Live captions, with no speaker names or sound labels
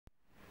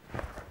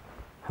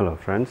Hello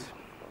friends,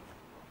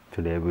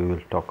 today we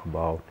will talk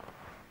about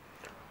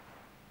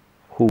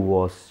who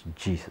was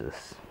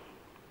Jesus.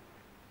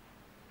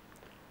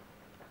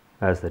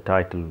 As the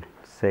title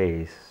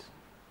says,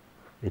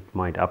 it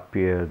might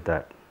appear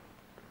that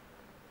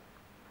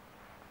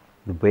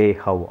the way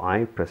how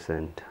I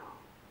present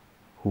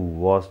who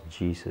was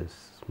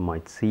Jesus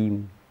might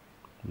seem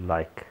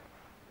like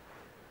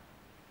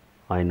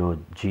I know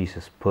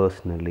Jesus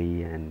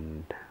personally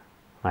and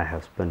I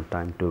have spent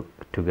time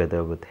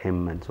together with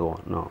him and so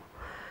on. No,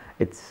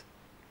 it's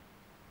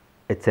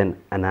an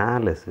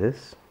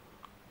analysis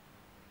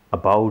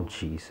about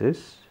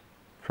Jesus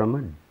from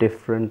a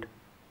different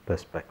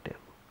perspective.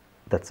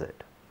 That's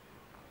it.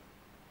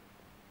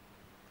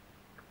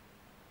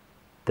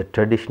 The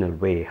traditional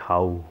way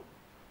how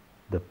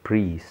the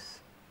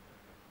priests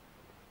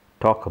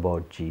talk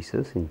about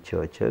Jesus in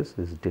churches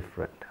is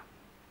different.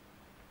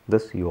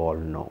 This you all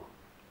know.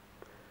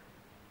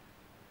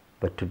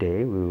 But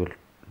today we will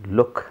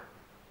look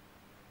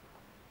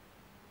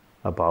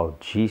about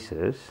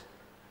Jesus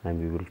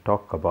and we will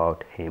talk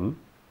about him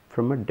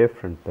from a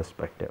different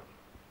perspective.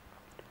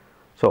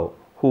 So,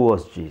 who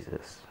was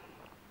Jesus?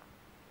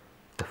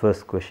 The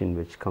first question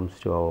which comes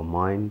to our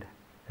mind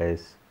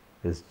is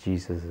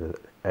Jesus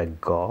a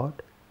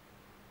God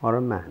or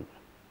a man?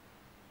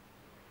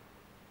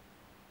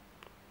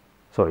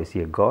 So, is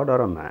he a God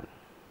or a man?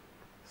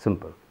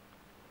 Simple.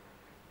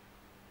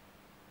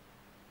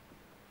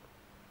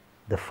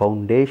 The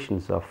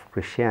foundations of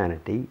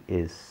Christianity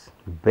is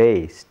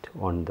based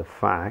on the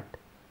fact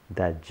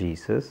that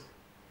Jesus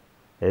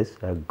is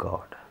a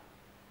God.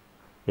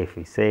 If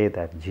we say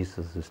that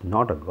Jesus is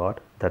not a God,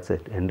 that's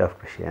it, end of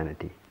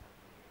Christianity.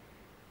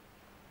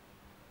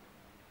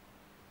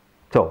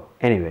 So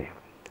anyway,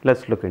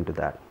 let's look into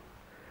that.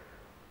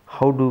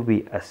 How do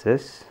we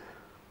assess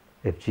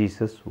if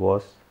Jesus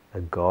was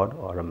a God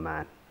or a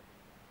man?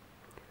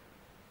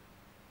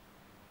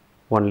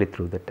 Only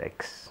through the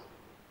text.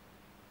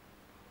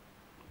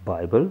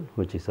 Bible,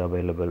 which is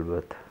available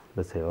with,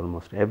 let's say,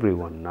 almost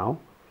everyone now,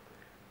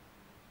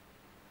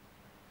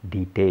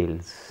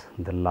 details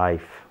the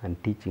life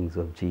and teachings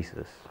of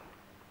Jesus,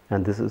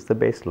 and this is the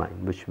baseline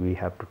which we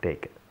have to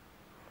take it.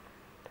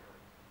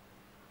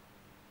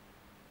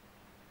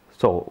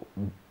 So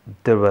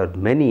there were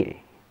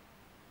many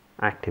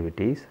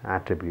activities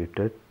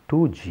attributed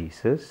to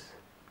Jesus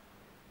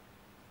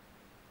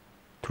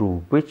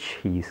through which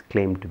he is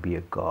claimed to be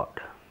a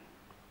God.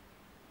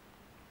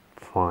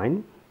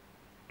 Fine,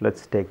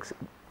 let's take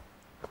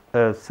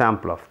a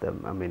sample of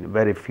them. I mean,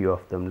 very few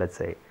of them. Let's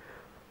say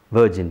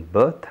virgin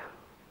birth,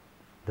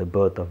 the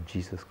birth of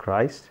Jesus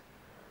Christ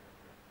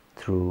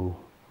through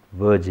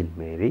Virgin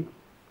Mary.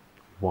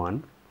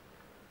 One,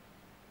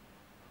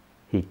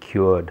 he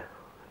cured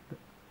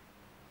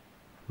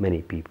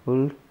many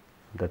people.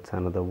 That's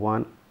another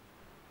one.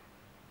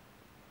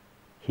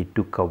 He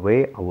took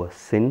away our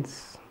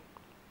sins.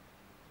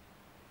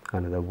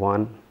 Another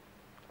one.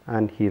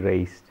 And he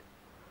raised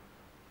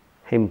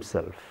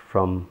himself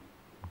from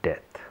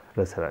death,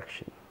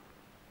 resurrection.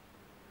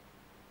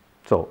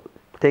 So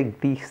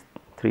take these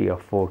 3 or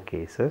 4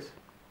 cases,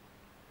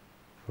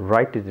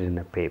 write it in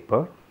a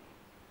paper,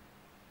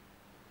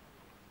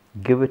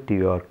 give it to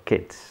your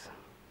kids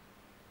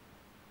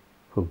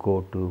who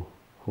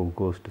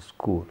goes to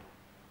school,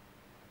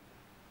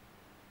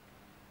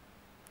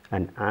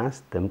 and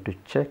ask them to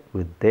check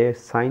with their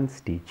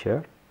science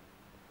teacher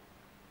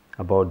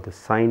about the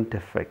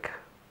scientific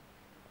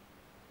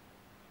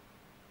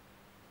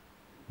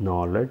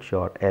knowledge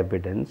or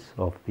evidence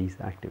of these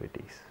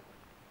activities.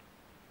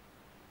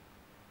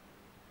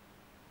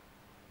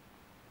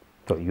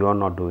 So you are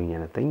not doing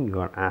anything,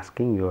 you are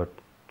asking your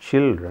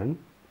children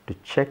to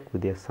check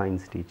with their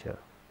science teacher.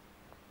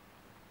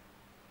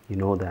 You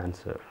know the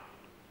answer.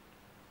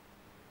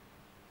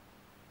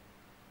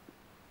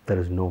 There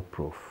is no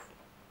proof.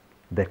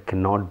 There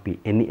cannot be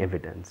any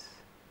evidence.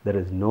 There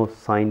is no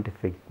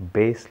scientific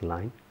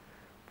baseline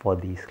for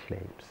these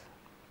claims.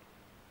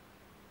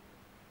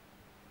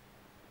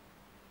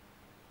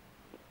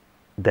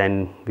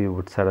 Then we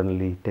would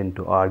suddenly tend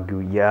to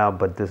argue, yeah,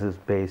 but this is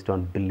based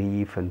on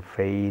belief and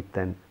faith,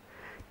 and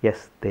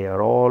yes, they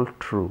are all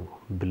true.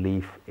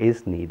 Belief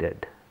is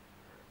needed.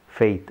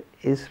 Faith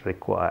is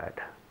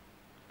required.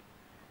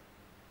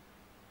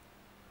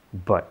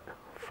 But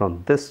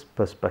from this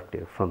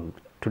perspective, from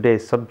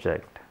today's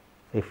subject,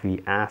 if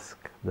we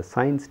ask the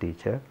science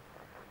teacher,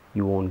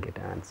 you won't get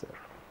an answer.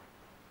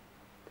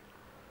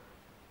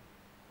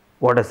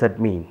 What does that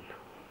mean?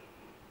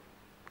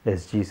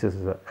 Is Jesus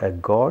a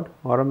God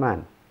or a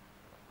man?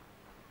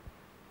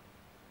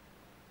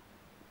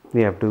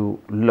 We have to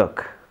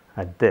look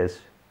at this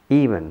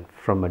even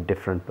from a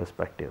different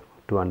perspective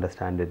to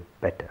understand it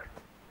better.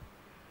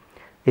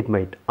 It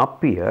might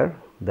appear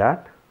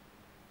that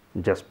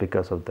just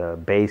because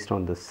of based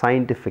on the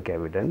scientific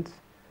evidence,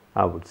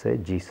 I would say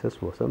Jesus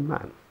was a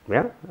man.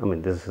 Yeah, I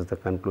mean, this is the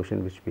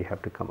conclusion which we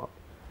have to come up.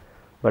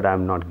 But I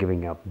am not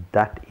giving up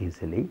that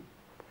easily.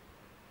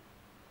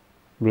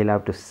 We'll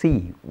have to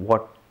see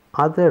what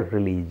other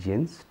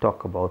religions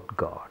talk about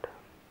God.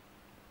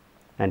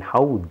 and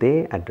how they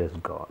address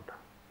God.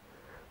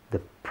 The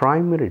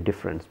primary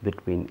difference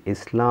between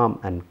Islam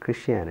and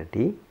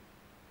Christianity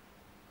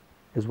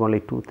is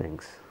only two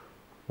things.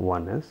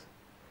 One is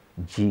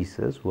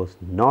Jesus was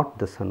not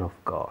the Son of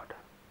God.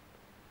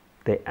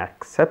 They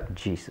accept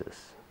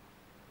Jesus,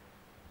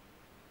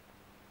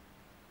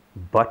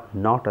 but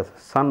not as a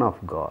Son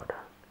of God.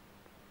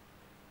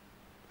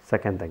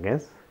 Second thing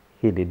is,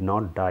 he did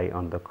not die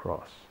on the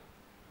cross.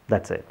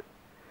 That's it.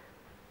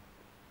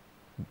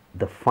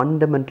 The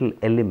fundamental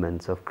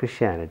elements of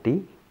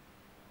Christianity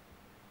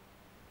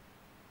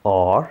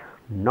are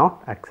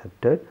not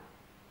accepted,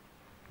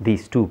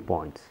 these 2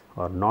 points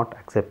are not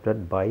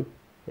accepted by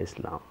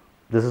Islam.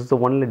 This is the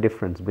only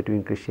difference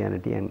between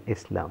Christianity and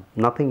Islam,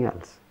 nothing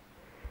else.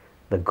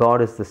 The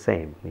God is the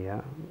same.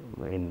 Yeah,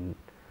 in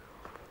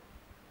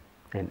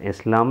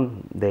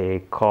Islam they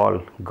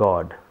call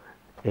God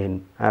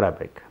in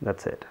Arabic,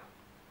 that's it.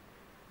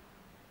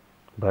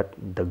 But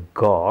the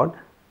God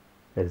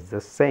is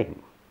the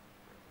same.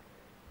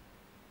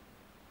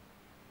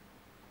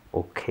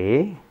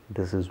 Okay,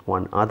 this is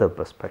one other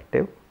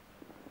perspective.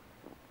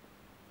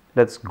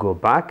 Let's go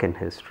back in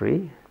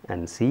history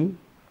and see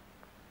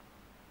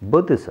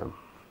Buddhism.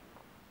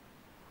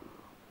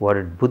 What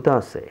did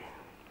Buddha say?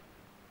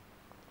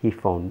 He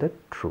found the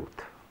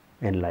truth,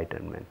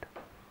 enlightenment.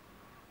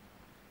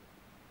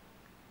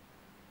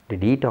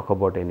 Did he talk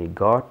about any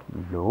God?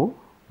 No,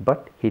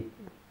 but he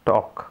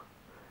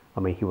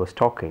was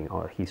talking,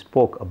 or he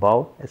spoke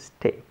about a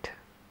state,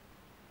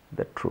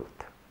 the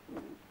truth.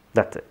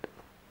 That's it.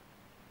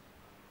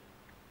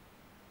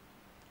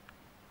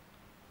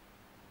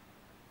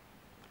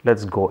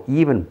 Let's go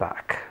even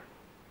back.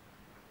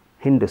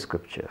 Hindu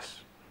scriptures.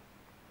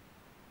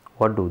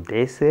 What do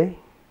they say?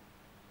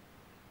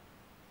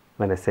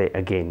 When I say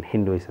again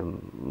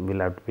Hinduism,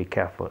 we'll have to be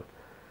careful.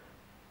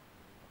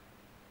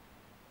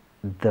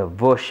 The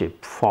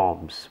worship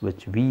forms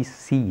which we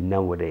see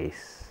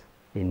nowadays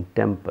in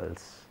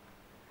temples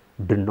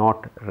do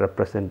not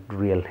represent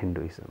real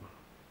Hinduism.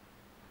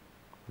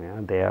 Yeah,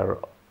 they are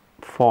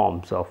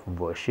forms of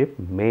worship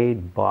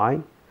made by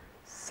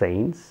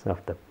saints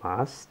of the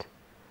past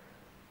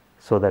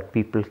so that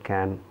people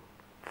can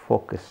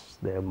focus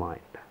their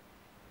mind.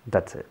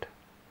 That's it.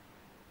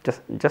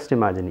 Just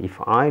imagine if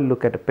I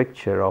look at a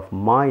picture of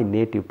my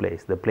native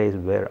place, the place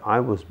where I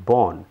was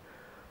born,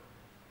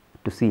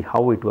 to see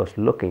how it was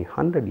looking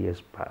 100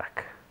 years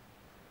back.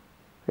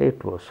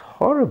 It was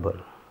horrible.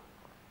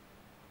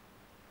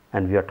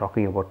 And we are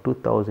talking about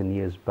 2000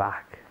 years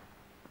back,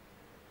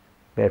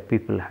 where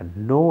people had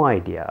no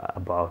idea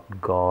about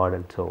God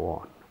and so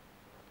on.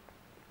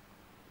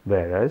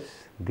 Whereas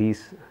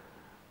these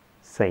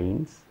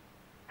saints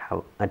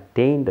have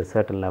attained a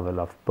certain level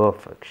of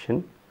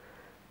perfection,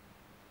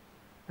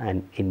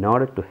 and in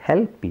order to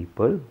help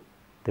people,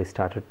 they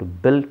started to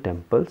build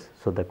temples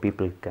so that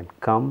people can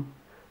come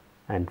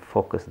and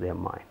focus their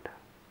mind.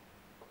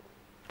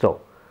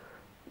 So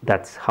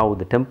that's how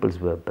the temples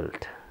were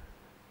built.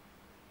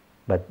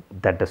 But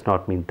that does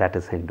not mean that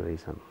is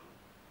Hinduism.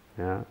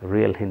 Yeah?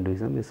 Real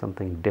Hinduism is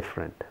something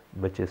different,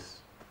 which is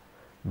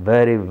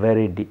very,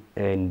 very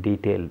in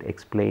detail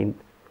explained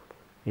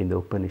in the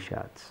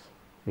Upanishads,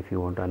 if you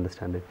want to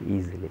understand it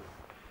easily.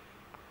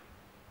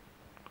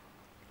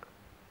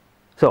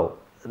 So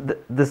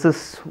this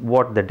is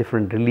what the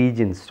different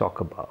religions talk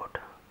about.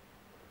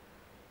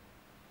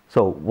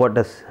 So what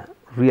does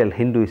real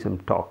Hinduism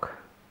talk?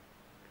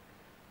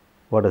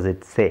 What does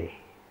it say?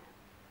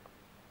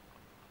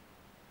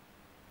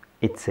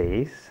 It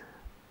says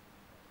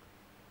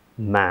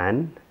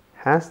man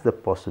has the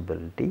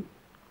possibility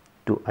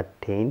to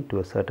attain to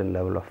a certain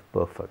level of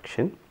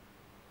perfection,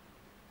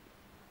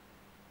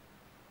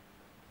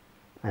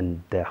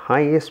 and the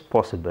highest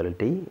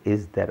possibility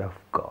is that of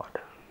God.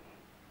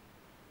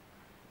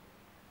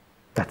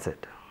 That's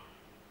it.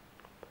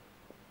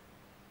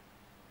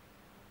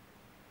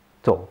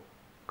 So,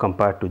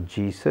 compared to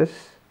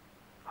Jesus,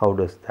 how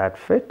does that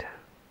fit?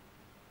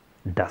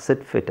 Does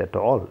it fit at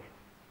all?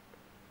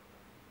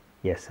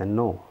 Yes and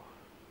no.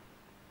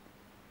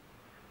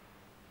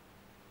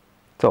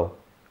 So,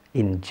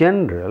 in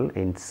general,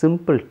 in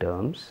simple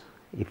terms,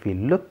 if we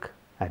look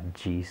at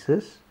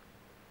Jesus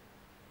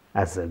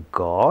as a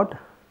God,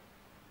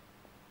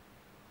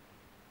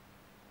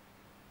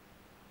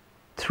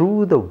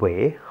 through the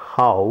way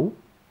how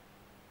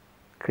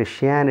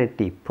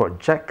Christianity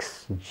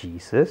projects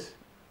Jesus,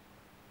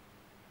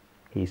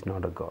 he is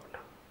not a God.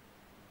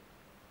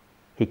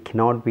 He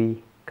cannot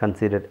be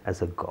considered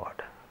as a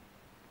God.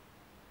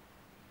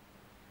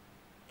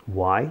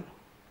 Why?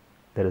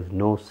 There is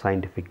no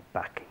scientific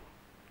backing.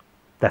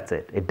 That's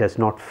it. It does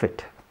not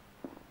fit.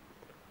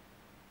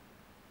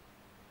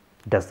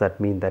 Does that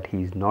mean that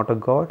he is not a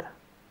God?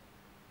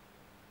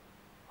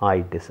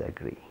 I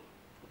disagree.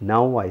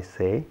 Now I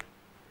say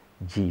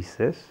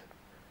Jesus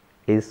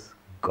is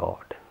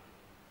God.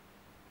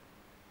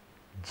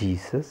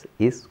 Jesus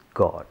is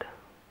God.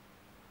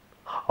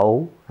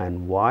 How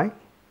and why?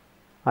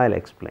 I'll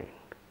explain.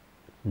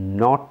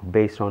 Not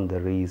based on the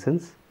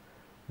reasons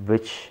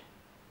which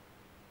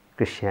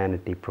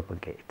Christianity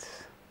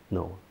propagates.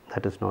 No,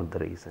 that is not the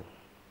reason.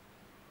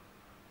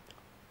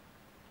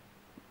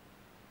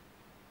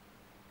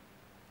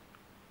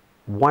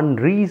 One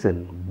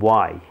reason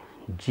why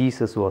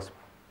Jesus was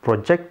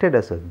projected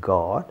as a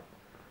God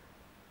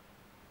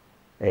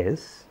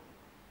is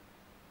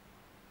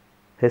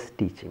his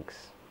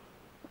teachings.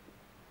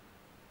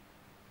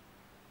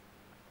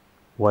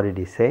 What did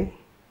he say?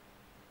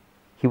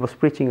 He was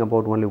preaching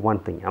about only one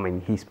thing. I mean,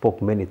 he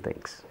spoke many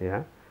things.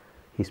 Yeah,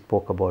 he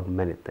spoke about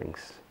many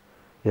things.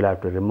 You'll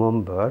have to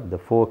remember the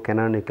 4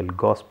 canonical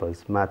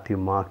Gospels, Matthew,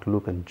 Mark,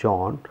 Luke, and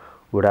John,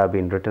 would have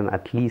been written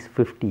at least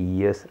 50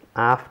 years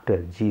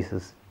after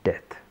Jesus'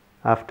 death,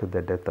 after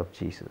the death of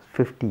Jesus,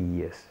 50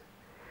 years.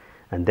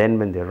 And then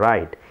when they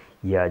write,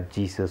 yeah,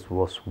 Jesus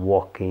was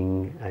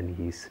walking and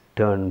he's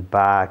turned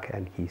back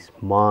and he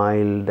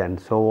smiled and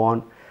so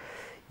on.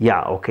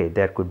 Yeah, okay,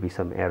 there could be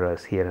some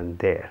errors here and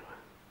there.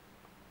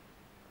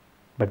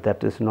 But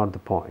that is not the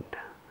point.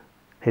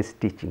 His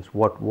teachings,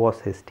 what was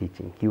his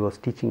teaching? He was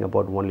teaching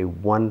about only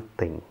one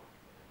thing,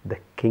 the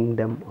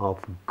kingdom of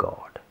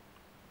God.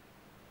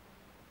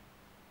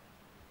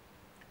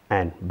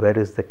 And where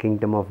is the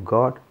kingdom of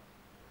God?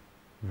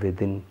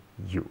 Within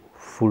you,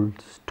 full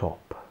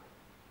stop.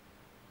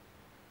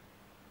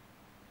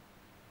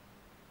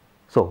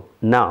 So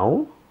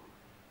now,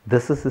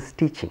 this is his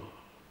teaching.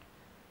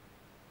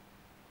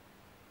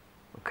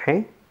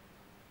 Okay?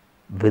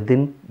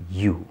 Within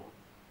you.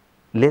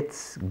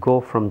 Let's go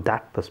from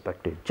that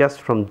perspective,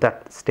 just from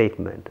that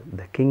statement.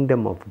 The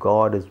kingdom of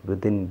God is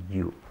within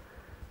you.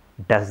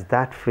 Does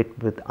that fit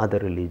with other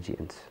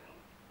religions?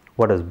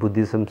 What does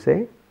Buddhism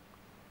say?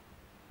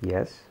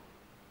 Yes,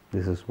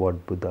 this is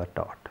what Buddha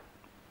taught.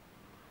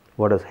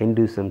 What does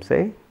Hinduism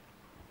say?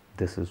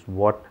 This is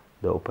what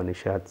the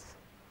Upanishads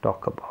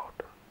talk about.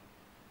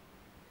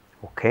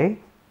 Okay,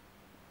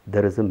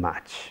 there is a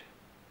match.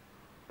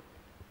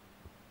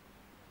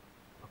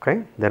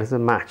 Okay, there is a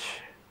match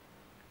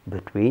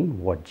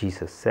between what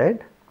Jesus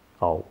said,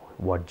 or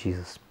what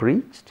Jesus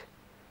preached,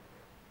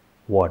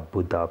 what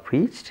Buddha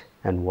preached,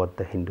 and what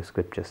the Hindu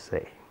scriptures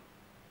say.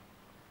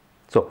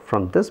 So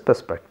from this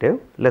perspective,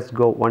 let's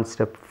go one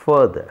step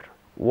further.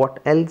 What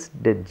else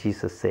did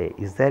Jesus say?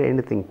 Is there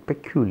anything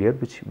peculiar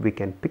which we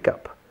can pick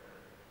up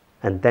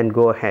and then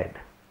go ahead?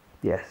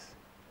 Yes,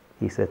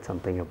 he said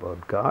something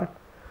about God.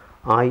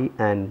 I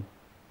and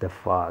the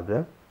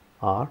Father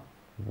are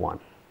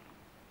one.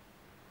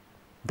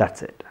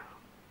 That's it.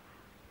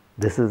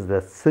 This is the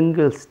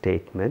single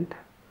statement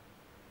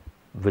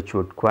which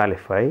would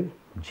qualify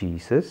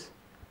Jesus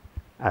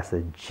as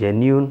a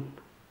genuine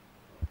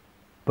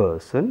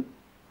person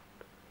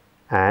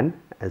and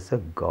as a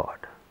God.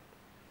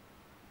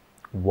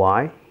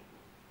 Why?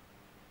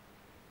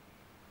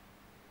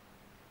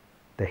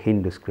 The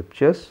Hindu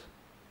scriptures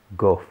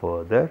go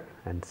further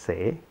and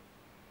say,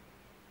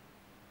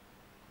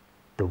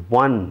 the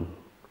one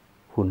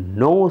who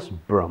knows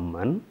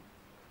Brahman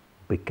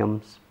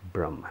becomes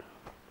Brahman.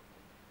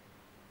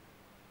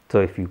 So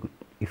if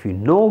you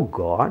know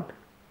God,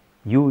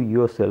 you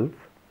yourself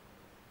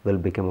will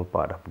become a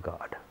part of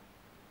God.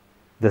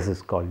 This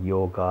is called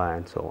yoga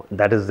and so on.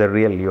 That is the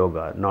real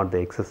yoga, not the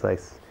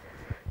exercises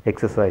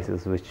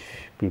which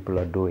people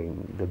are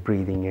doing, the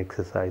breathing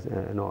exercise.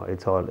 No,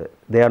 it's all,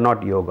 they are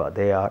not yoga,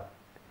 they are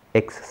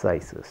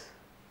exercises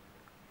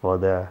for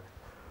the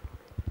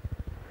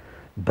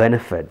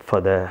benefit, for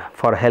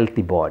a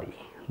healthy body.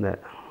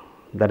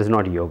 That is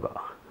not yoga.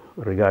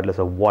 Regardless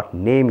of what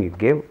name you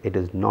give, it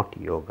is not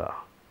yoga.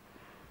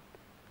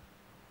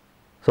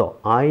 So,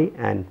 I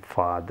and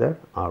Father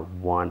are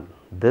one.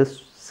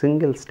 This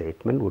single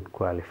statement would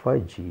qualify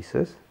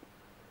Jesus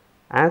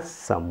as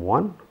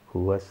someone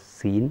who has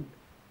seen,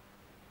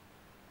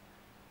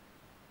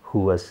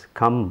 who has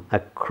come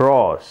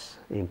across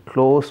in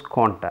close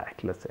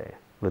contact, let's say,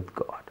 with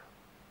God.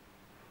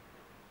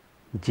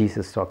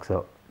 Jesus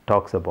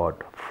talks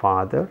about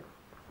Father,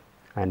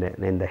 and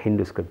in the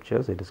Hindu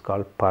scriptures it is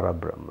called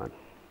Parabrahman.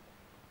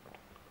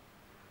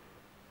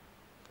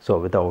 So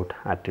without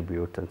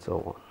attributes and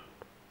so on.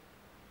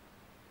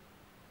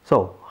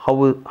 So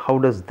how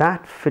does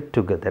that fit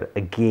together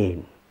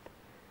again?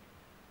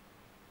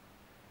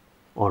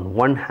 On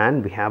one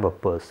hand, we have a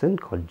person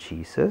called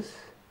Jesus,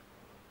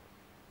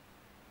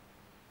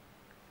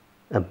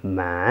 a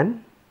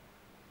man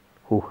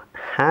who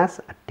has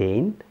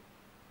attained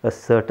a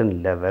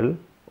certain level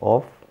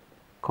of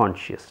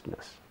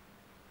consciousness.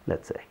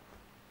 Let's say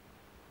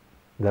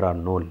there are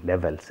no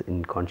levels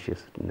in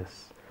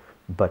consciousness,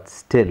 but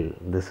still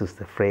this is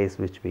the phrase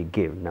which we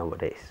give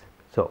nowadays.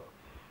 So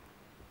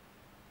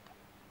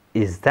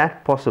is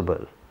that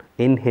possible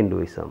in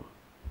Hinduism?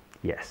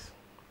 Yes,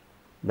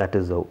 that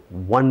is the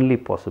only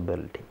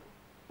possibility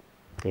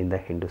in the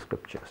Hindu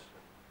scriptures.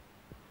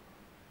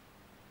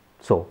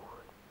 So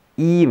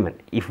even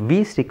if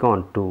we stick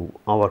on to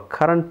our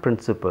current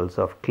principles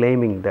of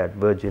claiming that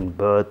virgin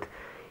birth,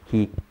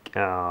 he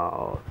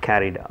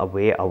carried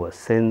away our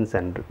sins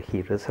and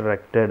he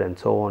resurrected and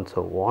so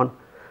on,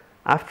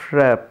 after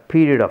a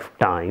period of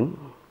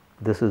time,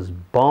 this is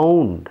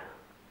bound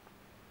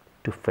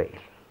to fail.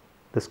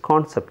 This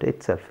concept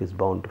itself is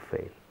bound to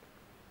fail.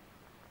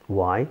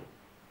 Why?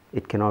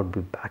 It cannot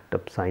be backed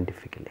up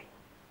scientifically.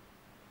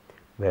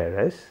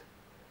 Whereas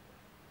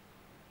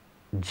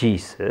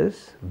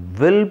Jesus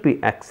will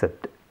be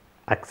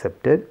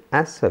accepted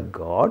as a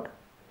God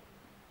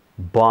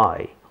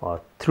by or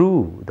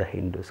through the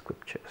Hindu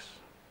scriptures,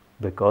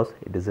 because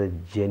it is a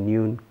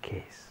genuine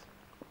case.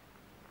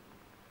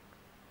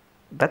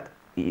 That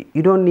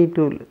you don't need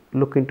to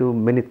look into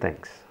many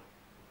things.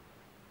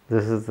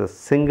 This is a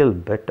single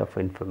bit of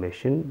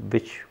information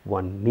which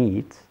one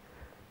needs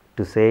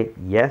to say,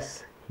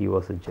 yes, he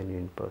was a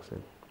genuine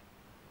person.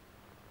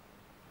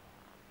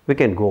 We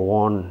can go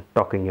on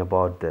talking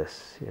about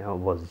this.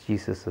 Was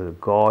Jesus a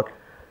God?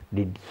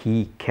 Did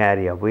he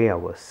carry away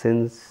our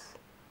sins?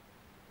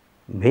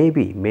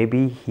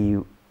 Maybe he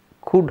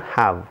could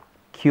have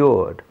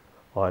cured,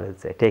 or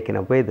let's say taken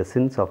away the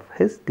sins of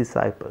his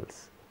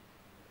disciples.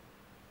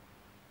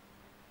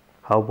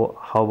 How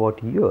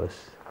about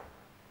yours?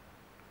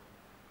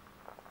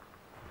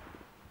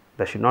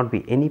 There should not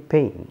be any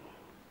pain.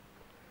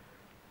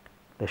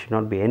 There should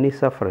not be any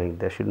suffering.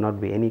 There should not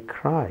be any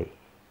cry.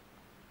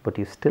 But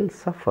you still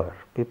suffer.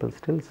 People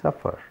still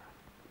suffer.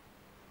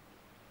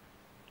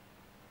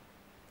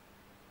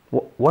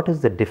 What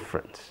is the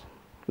difference?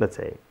 Let's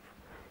say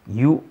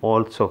you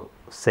also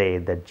say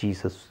that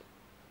Jesus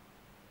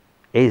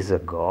is a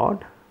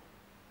God,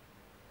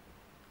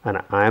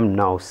 and I am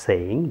now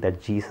saying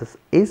that Jesus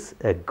is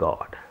a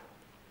God.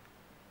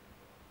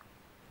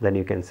 Then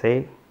you can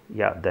say,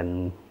 yeah,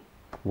 then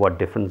what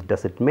difference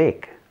does it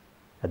make?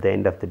 At the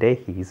end of the day,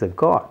 he is a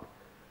God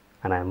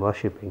and I am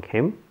worshipping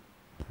him.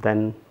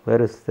 Then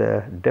where is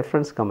the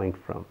difference coming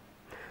from?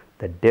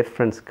 The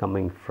difference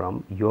coming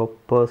from your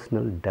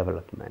personal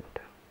development.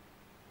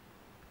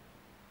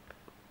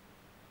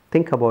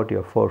 Think about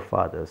your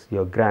forefathers,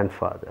 your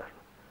grandfather,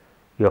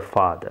 your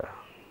father.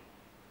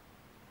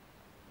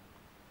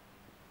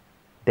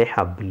 They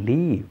have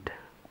believed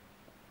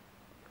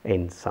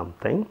in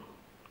something,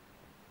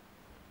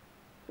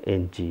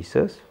 in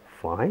Jesus,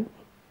 fine.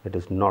 It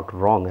is not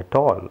wrong at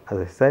all. As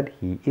I said,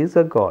 he is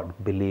a God.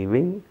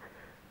 Believing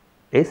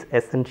is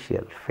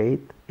essential.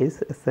 Faith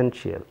is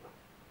essential.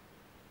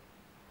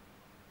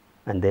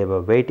 And they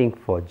were waiting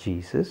for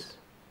Jesus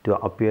to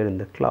appear in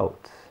the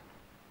clouds.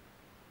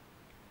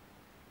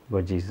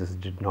 But Jesus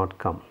did not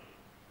come.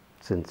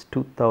 Since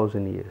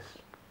 2000 years,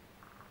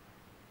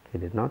 he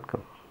did not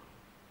come.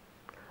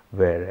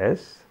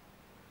 Whereas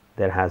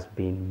there has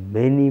been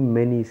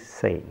many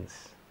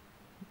saints.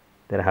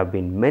 There have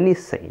been many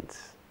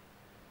saints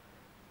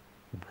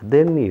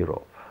within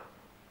Europe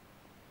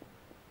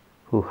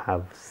who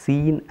have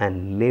seen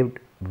and lived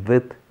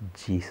with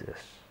Jesus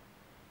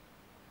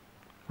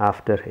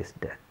after his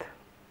death.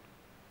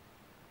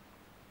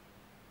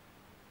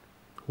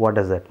 What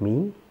does that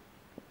mean?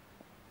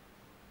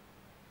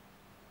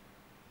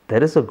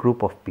 There is a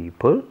group of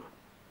people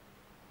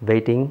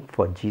waiting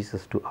for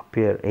Jesus to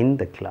appear in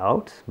the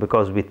clouds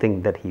because we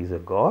think that he is a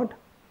God,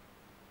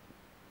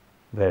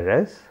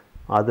 whereas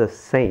other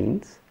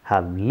saints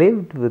have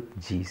lived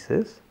with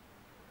Jesus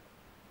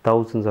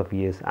thousands of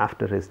years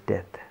after his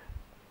death.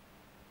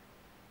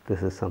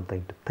 This is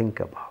something to think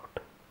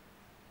about.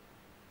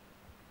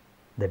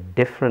 The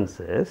difference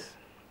is,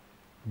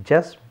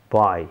 just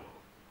by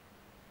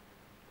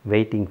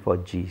waiting for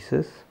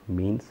Jesus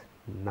means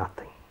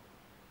nothing.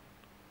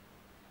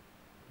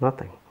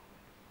 Nothing.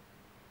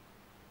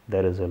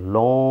 There is a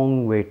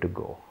long way to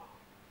go.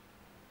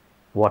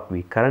 What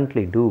we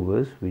currently do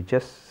is we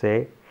just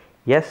say,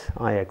 yes,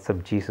 I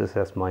accept Jesus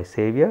as my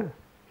Savior.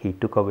 He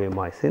took away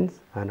my sins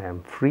and I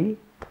am free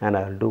and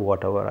I will do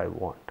whatever I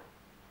want.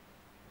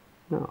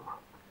 No,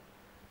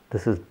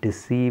 this is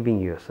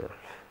deceiving yourself.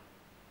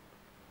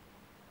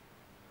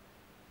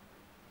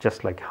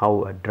 Just like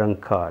how a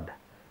drunkard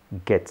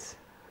gets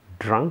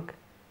drunk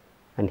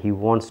and he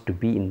wants to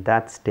be in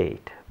that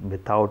state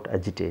without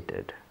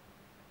agitated.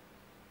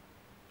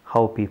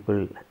 How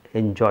people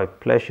enjoy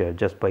pleasure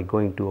just by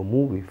going to a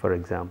movie, for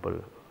example.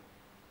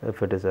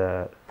 If it is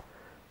a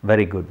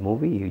very good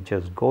movie, you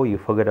just go, you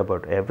forget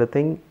about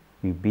everything,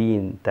 you be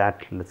in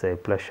that, let's say,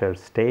 pleasure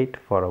state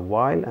for a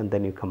while, and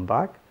then you come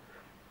back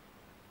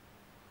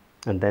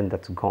and then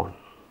that's gone.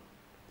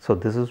 So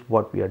this is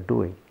what we are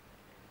doing,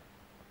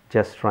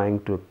 just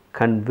trying to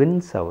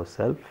convince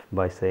ourselves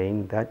by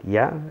saying that,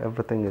 yeah,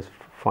 everything is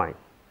fine,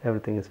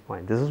 everything is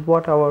fine. This is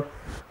what our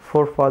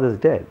forefathers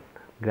did.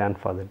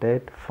 Grandfather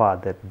did,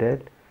 father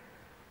did,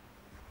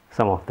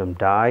 some of them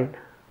died,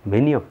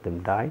 many of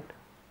them died.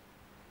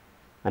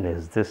 And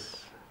is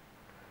this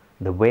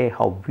the way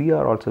how we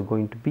are also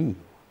going to be?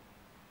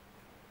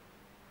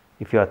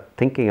 If you are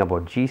thinking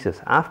about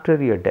Jesus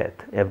after your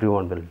death,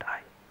 everyone will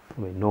die. I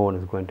mean, no one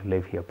is going to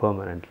live here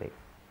permanently.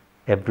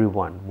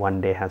 Everyone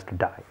one day has to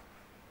die.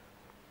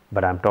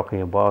 But I'm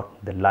talking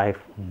about the life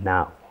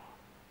now.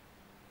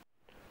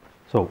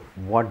 So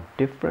what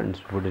difference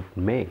would it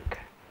make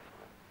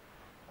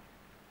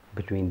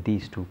between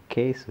these two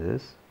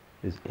cases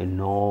is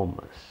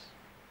enormous.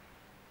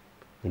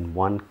 In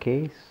one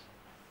case,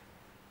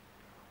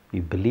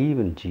 You believe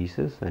in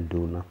Jesus and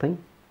do nothing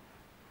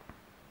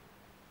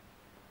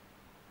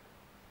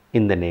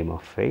in the name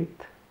of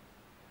faith.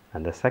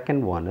 And the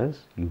second one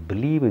is you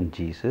believe in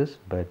Jesus,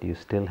 but you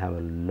still have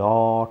a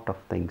lot of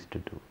things to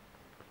do.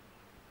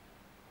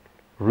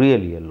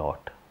 Really a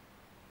lot.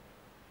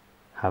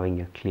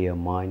 Having a clear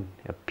mind,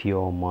 a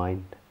pure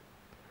mind,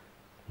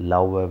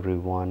 love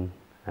everyone,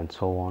 and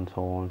so on,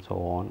 so on, so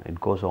on. It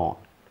goes on.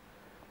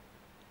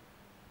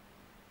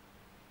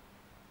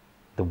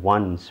 The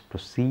ones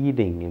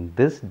proceeding in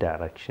this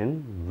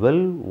direction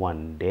will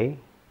one day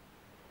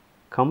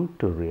come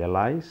to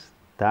realize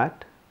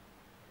that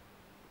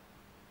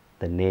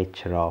the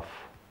nature of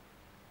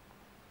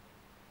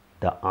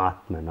the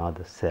Atman or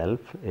the Self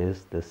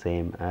is the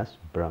same as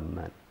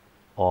Brahman,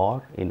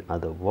 or in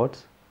other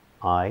words,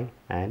 I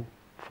and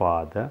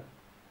Father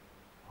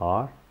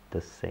are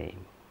the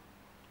same,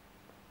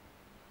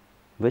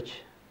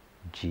 which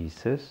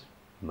Jesus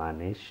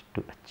managed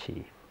to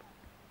achieve.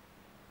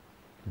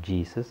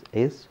 Jesus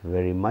is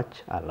very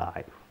much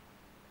alive.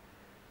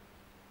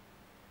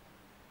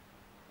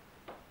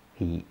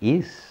 He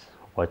is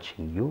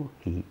watching you,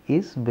 He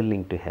is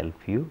willing to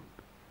help you,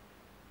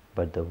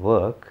 but the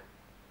work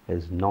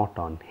is not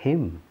on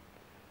Him,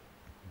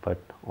 but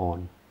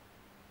on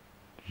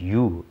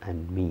you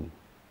and me.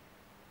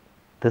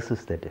 This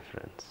is the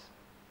difference.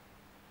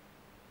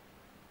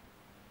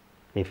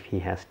 If He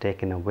has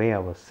taken away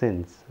our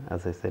sins,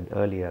 as I said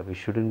earlier, we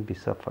shouldn't be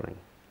suffering.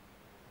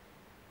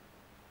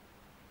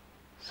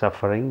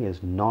 Suffering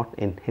is not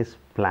in His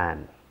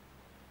plan.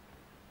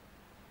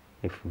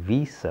 If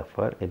we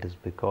suffer, it is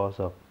because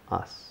of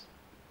us.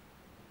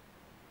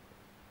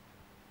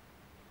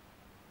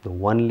 The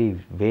only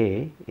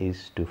way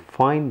is to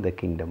find the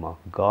kingdom of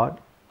God.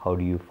 How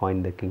do you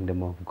find the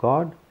kingdom of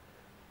God?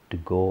 To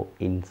go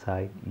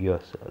inside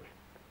yourself.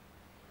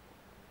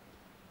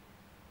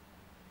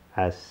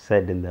 As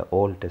said in the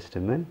Old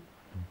Testament,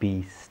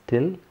 be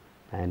still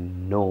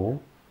and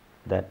know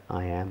that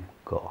I am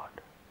God.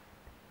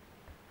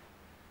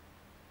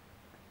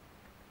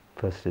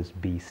 First is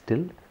be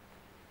still,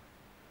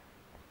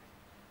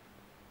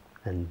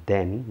 and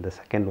then the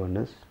second one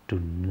is to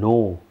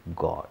know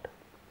God,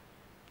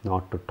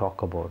 not to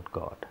talk about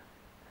God.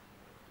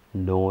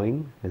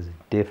 Knowing is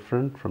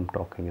different from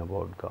talking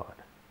about God.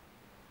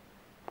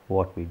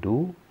 What we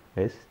do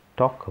is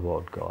talk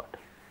about God,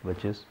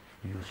 which is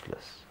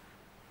useless.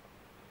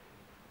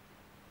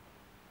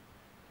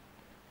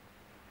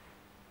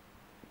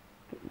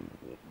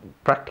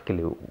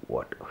 Practically,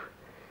 what?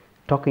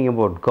 Talking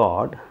about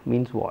God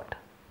means what?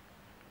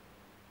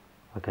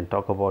 I can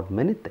talk about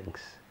many things.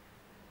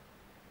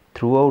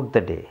 Throughout the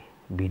day,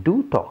 we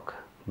do talk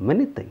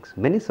many things,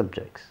 many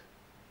subjects.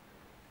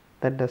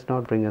 That does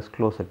not bring us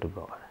closer to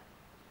God.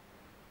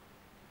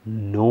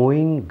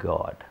 Knowing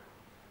God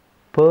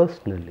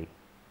personally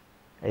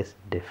is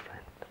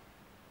different.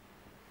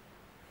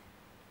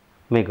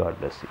 May God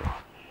bless you.